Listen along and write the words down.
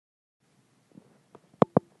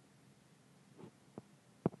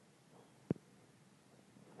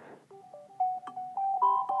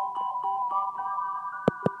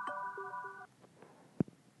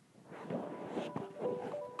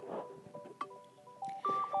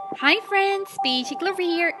Hi friends, Peachy, Clover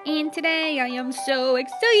here, and today I am so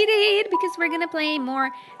excited because we're gonna play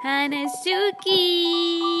more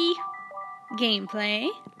Hanazuki gameplay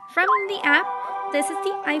from the app. This is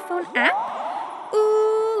the iPhone app.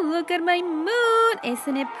 Ooh, look at my moon,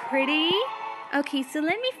 isn't it pretty? Okay, so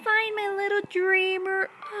let me find my little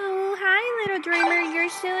dreamer. Oh, hi little dreamer, you're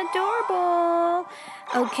so adorable.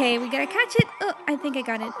 Okay, we gotta catch it. Oh, I think I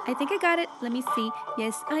got it. Let me see.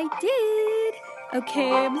 Yes, I did.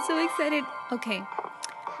 Okay, I'm so excited. Okay,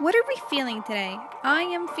 what are we feeling today? I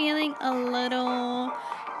am feeling a little,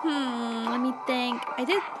 let me think. I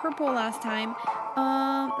did purple last time.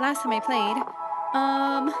 Last time I played.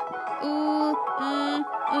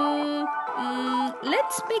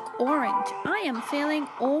 Let's make orange. I am feeling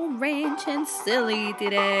orange and silly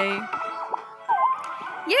today.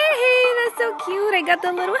 Yay, that's so cute. I got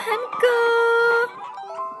the little HEMKA.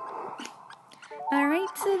 Alright,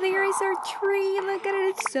 so there is our tree. Look at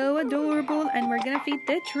it, it's so adorable. And we're gonna feed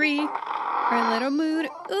the tree our little mood.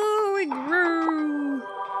 Ooh, it grew.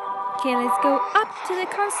 Okay, let's go up to the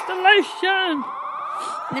constellation.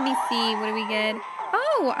 Let me see, what do we get?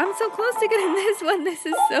 Oh, I'm so close to getting this one. This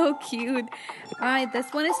is so cute. Alright,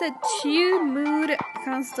 this one is a 2 mood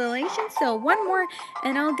constellation. So one more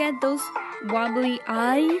and I'll get those wobbly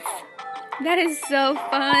eyes. That is so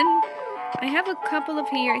fun. I have a couple of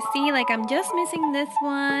here. See, like I'm just missing this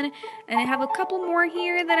one. And I have a couple more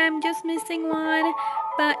here that I'm just missing one.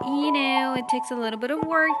 But, you know, it takes a little bit of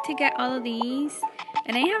work to get all of these.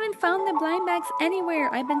 And I haven't found the blind bags anywhere.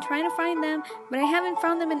 I've been trying to find them, but I haven't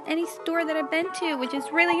found them in any store that I've been to, which is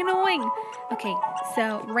really annoying. Okay,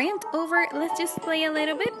 so rant over. Let's just play a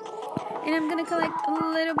little bit. And I'm going to collect a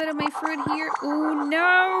little bit of my fruit here. Oh,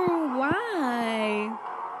 no. Why?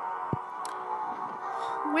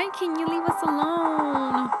 Why can't you leave us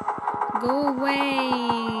alone? Go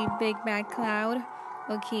away, big bad cloud.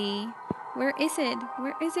 Okay, where is it?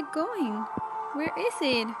 Where is it going? Where is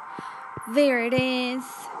it? There it is.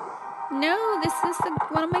 No, this is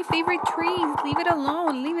one of my favorite trees. Leave it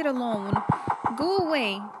alone. Leave it alone. Go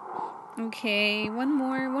away. Okay, one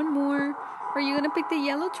more. Are you gonna pick the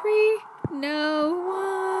yellow tree? No,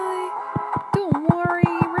 why? Don't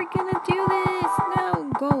worry, we're gonna do this. No,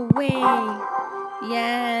 go away.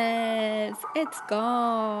 Yes, it's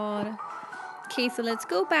gone. Okay, so let's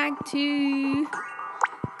go back to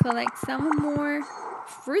collect some more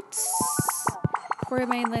fruits for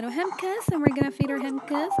my little HEMKAs, and we're gonna feed our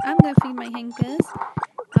HEMKAs. I'm gonna feed my HEMKAs.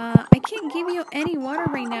 I can't give you any water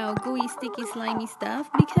right now, gooey, sticky, slimy stuff,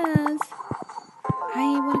 because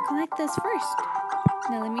I want to collect this first.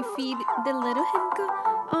 Now let me feed the little HEMKA.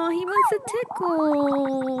 Oh, he wants a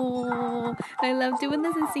tickle. I love doing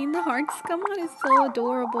this and seeing the hearts come on. It's so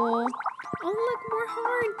adorable. Oh, look, more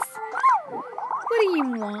hearts. What do you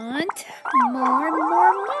want? More.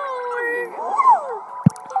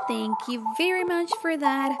 Thank you very much for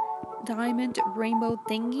that diamond rainbow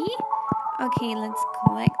thingy. Okay, let's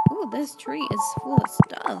collect. Oh, this tree is full of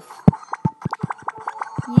stuff.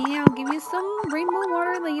 Yeah, I'll give you some rainbow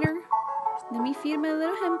water later. Let me feed my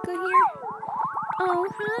little HEMKA here. Oh,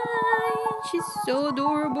 hi. She's so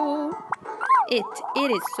adorable. It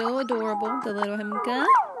is so adorable, the little HEMKA.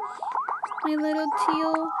 My little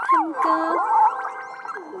teal HEMKA.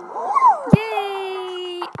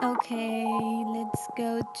 Yay! Okay, let's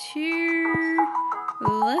go to...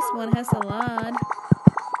 This one has a lot.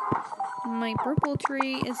 My purple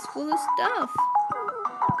tree is full of stuff.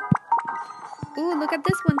 Ooh, look at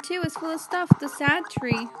this one too. It's full of stuff. The sad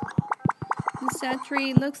tree. The sad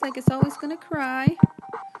tree looks like it's always gonna cry.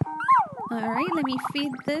 Alright, let me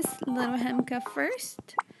feed this little HEMKA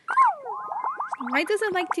first. Why does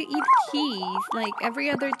it like to eat keys? Like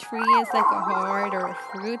every other tree is like a heart or a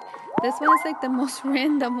fruit. This one is like the most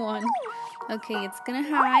random one. Okay, it's gonna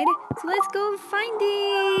hide. So let's go find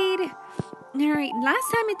it. Alright,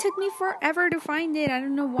 last time it took me forever to find it. I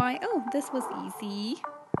don't know why. Oh, this was easy.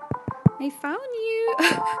 I found you.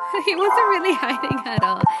 He wasn't really hiding at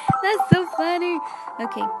all. That's so funny.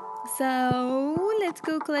 Okay, so let's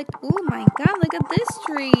go collect. Oh my god, look at this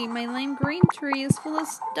tree. My lime green tree is full of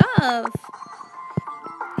stuff.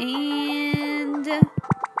 And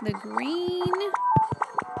the green.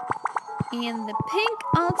 And the pink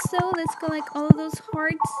also. Let's collect all of those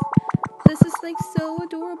hearts. This is like so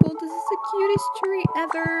adorable. This is the cutest tree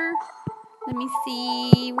ever. Let me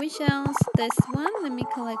see, which else? This one. Let me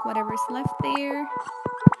collect whatever's left there.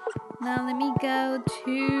 Now let me go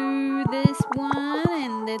to this one,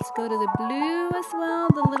 and let's go to the blue as well.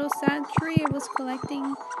 The little sad tree. I was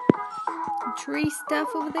collecting tree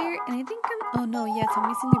stuff over there, and I think I'm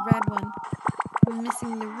missing the red one. I'm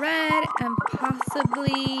missing the red, and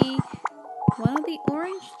possibly one of the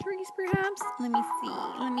orange trees perhaps? Let me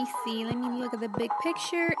see. Let me look at the big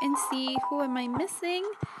picture and see who am I missing.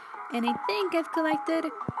 And I think I've collected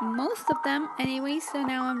most of them anyway, so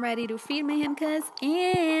now I'm ready to feed my HEMKAs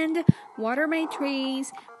and water my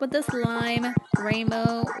trees with the slime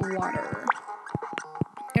rainbow water.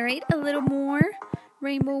 Alright, a little more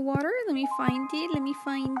rainbow water. Let me find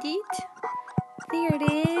it. There it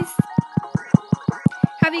is.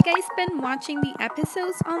 Have you guys been watching the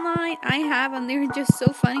episodes online? I have, and they're just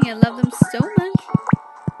so funny. I love them so much.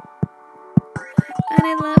 And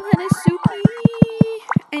I love Hanazuki.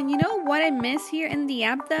 And you know what I miss here in the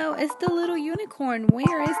app though? Is the little unicorn.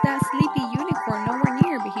 Where is that sleepy unicorn? Nowhere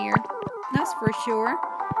near here. That's for sure.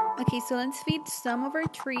 Okay, so let's feed some of our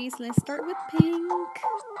trees. Let's start with pink.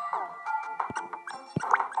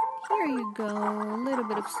 Here you go. A little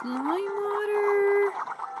bit of slime water.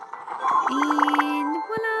 And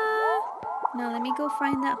voila! Now let me go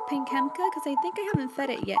find that pink HEMKA because I think I haven't fed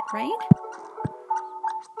it yet, right?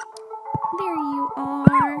 There you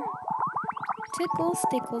are. Tickles,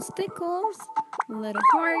 tickles, tickles. A little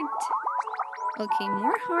heart. Okay,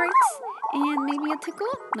 more hearts. And maybe a tickle?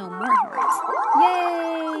 No, more hearts.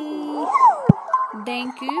 Yay!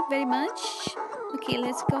 Thank you very much. Okay,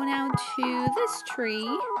 let's go now to this tree.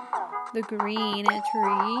 The green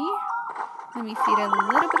tree. Let me feed a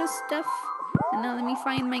little bit of stuff. And now let me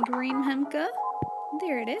find my green HEMKA.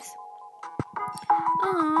 There it is.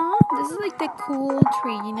 Aww, this is like the cool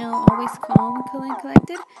tree, you know, always calm, cool and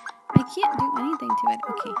collected. I can't do anything to it.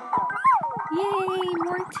 Okay. Yay,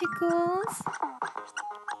 more tickles.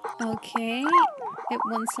 Okay, it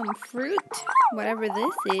wants some fruit, whatever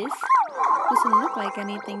this is. Doesn't look like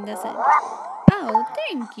anything, does it? Oh,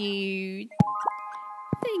 thank you.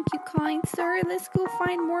 Thank you, kind sir. Let's go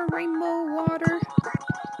find more rainbow water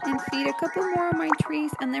and feed a couple more of my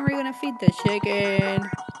trees, and then we're gonna feed the chicken.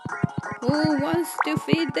 Who wants to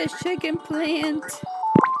feed the chicken plant?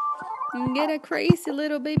 And get a crazy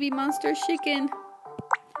little baby monster chicken.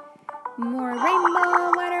 More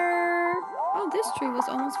rainbow water. Oh, this tree was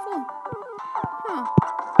almost full. Huh.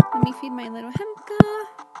 Let me feed my little HEMKA.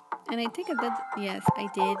 And I think I did. Yes, I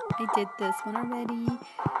did. I did this one already.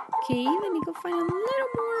 Okay, let me go find a little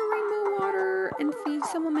more rainbow water and feed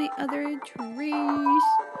some of my other trees.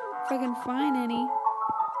 If I can find any.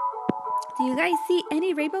 Do you guys see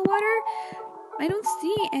any rainbow water? I don't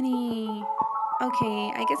see any.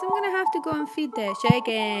 Okay, I guess I'm gonna have to go and feed the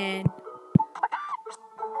chicken.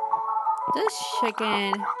 This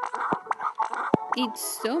chicken eats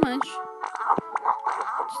so much.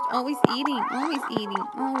 Just always eating, always eating,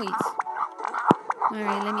 always.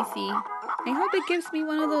 Alright, let me see. I hope it gives me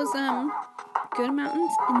one of those good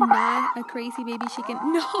mountains and not a crazy baby chicken.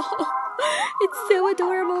 No! It's so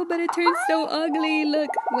adorable, but it turns so ugly.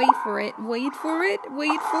 Look, wait for it, wait for it,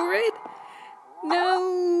 wait for it.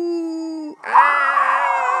 No!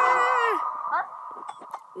 Ah!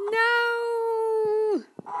 No!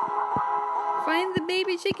 Find the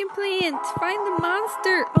baby chicken plant. Find the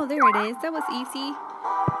monster. Oh, there it is. That was easy.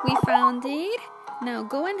 We found it. Now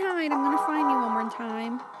go and hide. I'm going to find you one more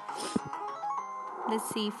time. Let's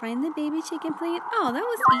see. Find the baby chicken plant. Oh, that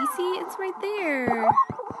was easy. It's right there.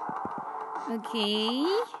 Okay.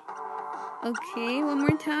 Okay, one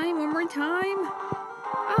more time. One more time.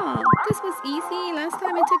 Oh, this was easy. Last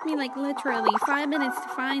time it took me like literally 5 minutes to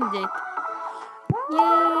find it. Yay!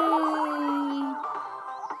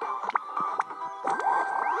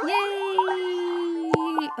 Yay!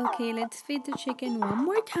 Okay, let's feed the chicken one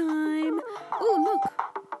more time. Oh, look.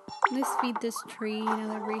 Let's feed this tree now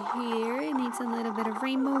that we're here. It needs a little bit of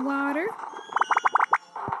rainbow water.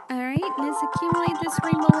 Alright, let's accumulate this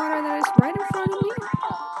rainbow water that is right in front of me.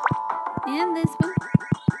 And this one.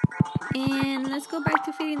 And let's go back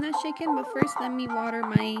to feeding that chicken. But first, let me water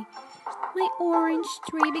my orange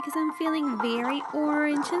tree because I'm feeling very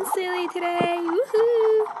orange and silly today.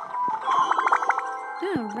 Woohoo!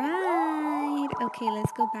 Alright. Okay,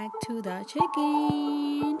 let's go back to the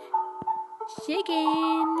chicken.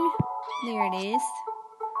 Chicken. There it is.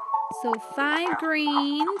 So 5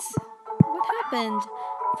 greens. What happened?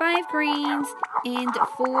 5 greens and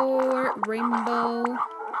 4 rainbow.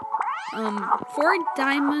 4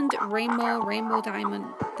 diamond rainbow diamond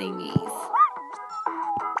thingies.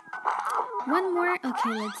 One more. Okay,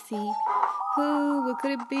 let's see. What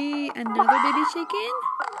could it be? Another baby chicken?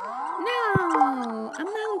 No, a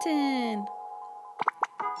mountain.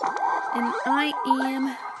 And I am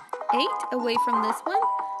 8 away from this one.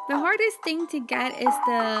 The hardest thing to get is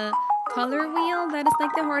the color wheel. That is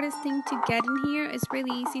like the hardest thing to get in here. It's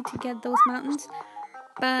really easy to get those mountains.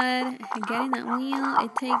 But getting that wheel,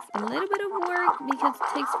 it takes a little bit of work because it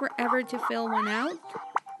takes forever to fill one out.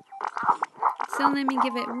 So let me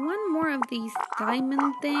give it one more of these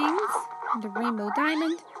diamond things, the rainbow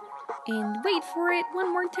diamond, and wait for it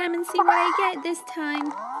one more time and see what I get this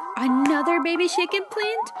time. Another baby chicken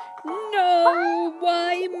plant? No,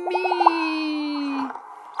 why me?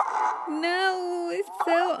 No, it's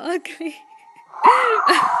so ugly.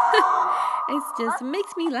 It just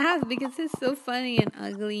makes me laugh because it's so funny and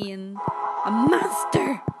ugly and a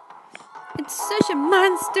monster. It's such a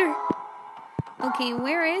monster. Okay,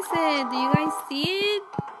 where is it? Do you guys see it?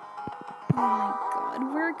 Oh my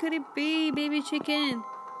god, where could it be? Baby chicken.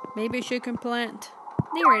 Baby chicken plant.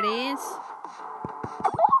 There it is.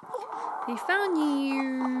 I found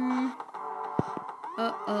you.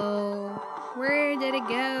 Uh-oh. Where did it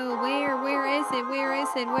go? Where is it? Where is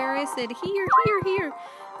it? Where is it? Here.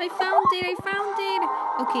 I found it.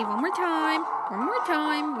 Okay, one more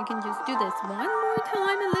time. We can just do this one more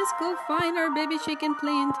time and let's go find our baby chicken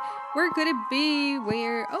plant. Where could it be?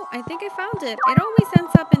 Where? Oh, I think I found it. It always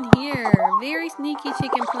ends up in here. Very sneaky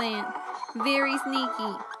chicken plant. Very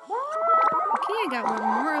sneaky. Okay, I got one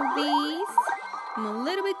more of these. I'm a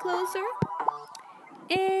little bit closer.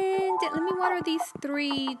 And let me water these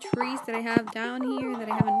 3 trees that I have down here that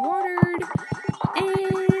I haven't watered.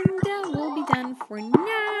 And we'll be done for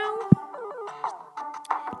now.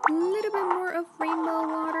 A little bit more of rainbow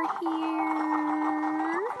water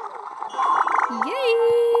here.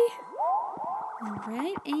 Yay!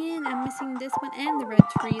 Alright, and I'm missing this one and the red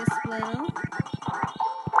tree as well.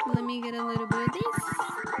 Let me get a little bit of this.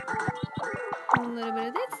 A little bit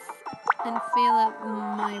of this. And fill up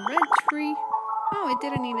my red tree. Oh, it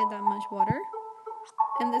didn't need that much water.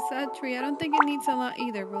 And the sad tree, I don't think it needs a lot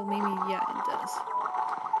either. Well, maybe, yeah, it does.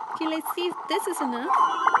 Okay, let's see if this is enough.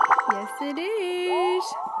 Yes, it is.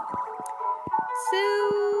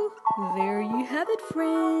 So, there you have it,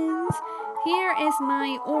 friends. Here is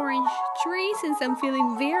my orange tree, since I'm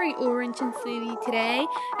feeling very orange and city today.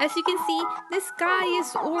 As you can see, the sky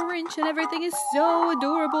is orange and everything is so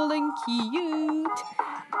adorable and cute.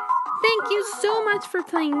 Thank you so much for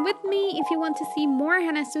playing with me. If you want to see more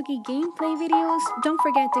Hanazuki gameplay videos, don't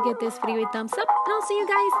forget to give this video a thumbs up. And I'll see you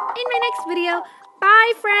guys in my next video.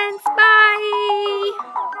 Bye, friends. Bye.